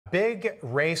Big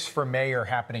race for mayor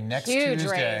happening next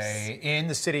Tuesday in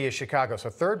the city of Chicago. So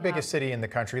third biggest city in the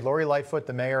country. Lori Lightfoot,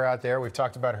 the mayor out there. We've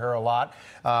talked about her a lot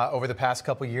over the past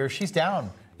couple of years. She's down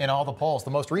in all the polls.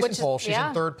 The most recent poll, she's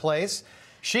in third place.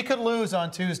 She could lose on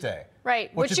Tuesday.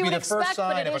 Right, which would be the expect, first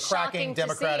sign of a shocking cracking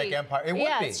Democratic empire. It would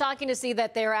be. It's shocking to see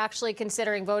that they're actually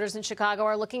considering voters in Chicago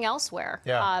are looking elsewhere.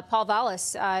 Yeah. Paul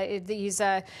Vallis, he's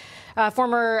a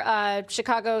former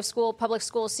Chicago public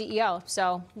school CEO.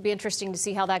 So it'll be interesting to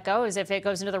see how that goes. If it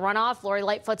goes into the runoff, Lori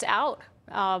Lightfoot's out.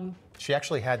 She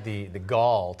actually had the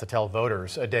gall to tell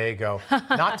voters a day ago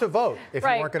not to vote if you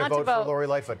weren't going to vote for Lori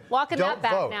Lightfoot. Walking Don't that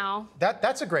back vote. now.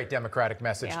 That's a great Democratic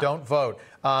message. Don't vote.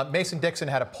 Mason-Dixon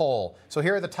had a poll. So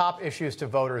here are the top issues to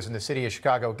voters in the city of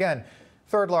Chicago. Again,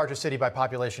 third largest city by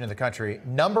population in the country.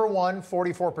 Number one,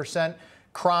 44%.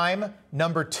 Crime.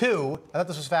 Number two, I thought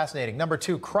this was fascinating. Number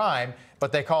two, crime,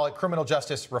 but they call it criminal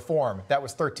justice reform. That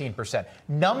was 13%.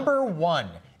 Number one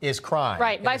is crime.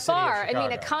 Right, by far. I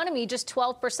mean, economy just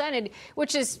 12%,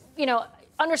 which is,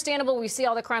 understandable. We see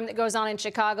all the crime that goes on in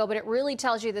Chicago, but it really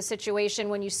tells you the situation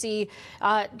when you see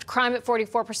crime at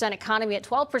 44%, economy at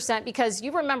 12%, because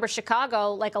you remember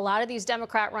Chicago, like a lot of these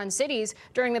Democrat-run cities,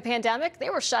 during the pandemic,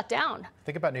 they were shut down.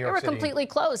 Think about New York City. They were completely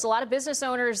closed. A lot of business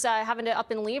owners having to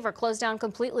up and leave or close down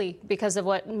completely because of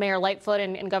what Mayor Lightfoot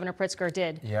and Governor Pritzker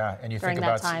did. Yeah, and you think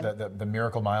about the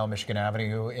Miracle Mile, Michigan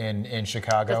Avenue in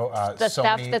Chicago. The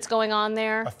theft that's going on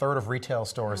there. A third of retail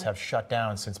stores have shut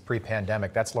down since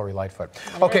pre-pandemic. That's Lori Lightfoot.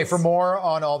 Okay, for more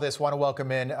on all this, want to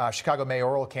welcome in Chicago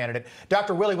mayoral candidate,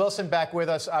 Dr. Willie Wilson, back with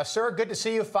us. Sir, good to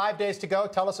see you. 5 days to go.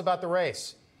 Tell us about the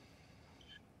race.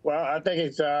 Well, I think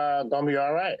it's going to be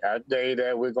all right. I think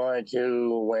that we're going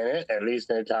to win it, at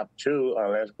least in the top two,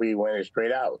 unless we win it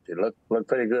straight out. It looked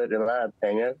pretty good, in my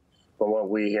opinion, from what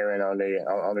we're hearing on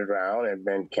the ground, and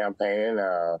been campaigning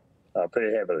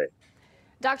pretty heavily.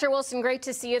 Dr. Wilson, great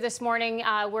to see you this morning.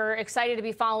 We're excited to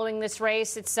be following this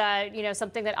race. It's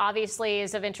something that obviously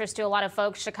is of interest to a lot of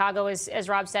folks. Chicago is, as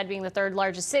Rob said, being the third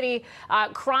largest city.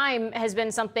 Crime has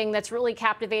been something that's really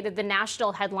captivated the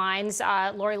national headlines.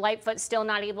 Lori Lightfoot still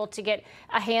not able to get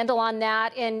a handle on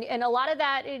that, and a lot of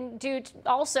that due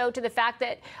also to the fact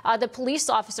that the police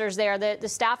officers there, the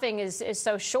staffing is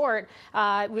so short.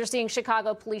 We're seeing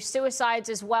Chicago police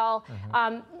suicides as well.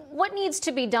 What needs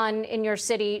to be done in your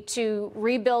city to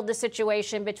rebuild the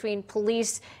situation between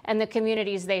police and the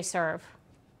communities they serve?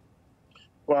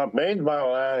 Well, main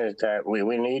bottom line is that we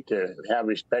need to have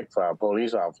respect for our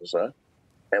police officer,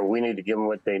 and we need to give them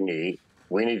what they need.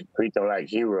 We need to treat them like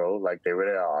heroes, like they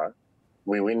really are.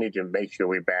 We need to make sure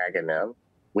we're bagging them.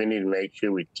 We need to make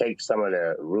sure we take some of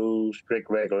the rules, strict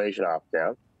regulation off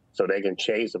them so they can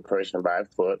chase a person by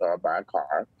foot or by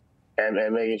car. And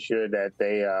making sure that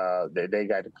they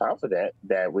got the confidence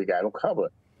that we got them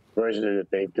covered. Versus if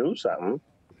they do something,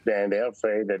 then they're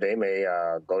afraid that they may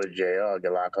go to jail or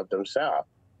get locked up themselves.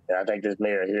 And I think this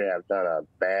mayor here has done a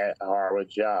bad, horrible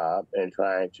job in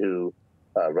trying to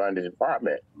run the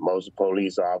department. Most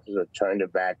police officers turned their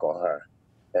back on her.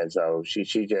 And so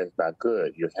she's just not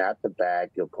good. You have to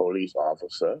back your police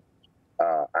officer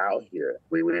out here.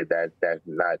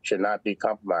 That should not be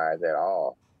compromised at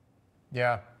all.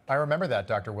 Yeah. I remember that,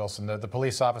 Dr. Wilson. The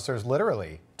police officers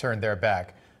literally turned their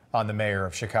back on the mayor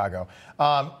of Chicago.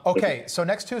 Okay, so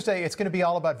next Tuesday, it's going to be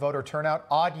all about voter turnout.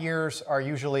 Odd years are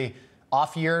usually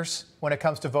off years when it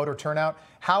comes to voter turnout.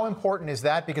 How important is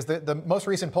that? Because the most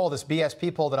recent poll, this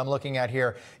BSP poll that I'm looking at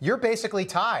here, you're basically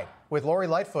tied with Lori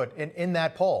Lightfoot in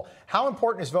that poll. How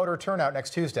important is voter turnout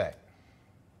next Tuesday?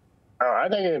 I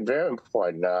think it's very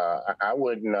important. I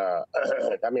wouldn't.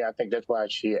 I mean, I think that's why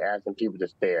she's asking people to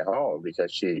stay at home,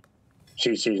 because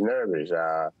she's nervous.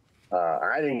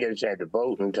 I didn't get a chance to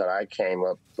vote until I came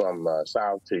up from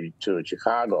south to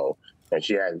Chicago, and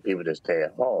she asking people to stay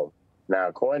at home. Now,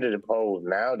 according to the polls,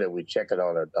 now that we check it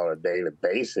on a daily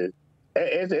basis,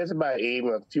 it's about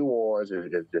even. A few wards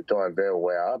is doing very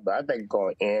well, but I think it's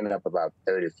going to end up about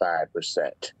 35%.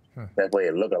 That's what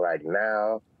it's looking like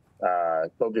now.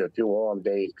 It's supposed to be a few warm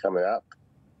days coming up,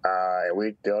 and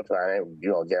we're still trying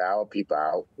to, get our people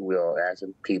out. We're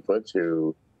asking people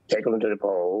to take them to the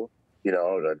poll. They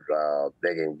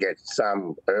can get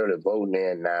some early voting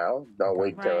in now. Don't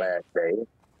wait till last day.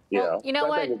 You know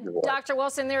what, Dr.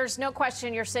 Wilson, there's no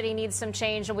question your city needs some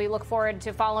change, and we look forward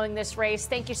to following this race.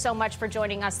 Thank you so much for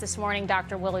joining us this morning,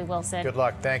 Dr. Willie Wilson. Good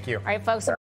luck. Thank you. All right, folks.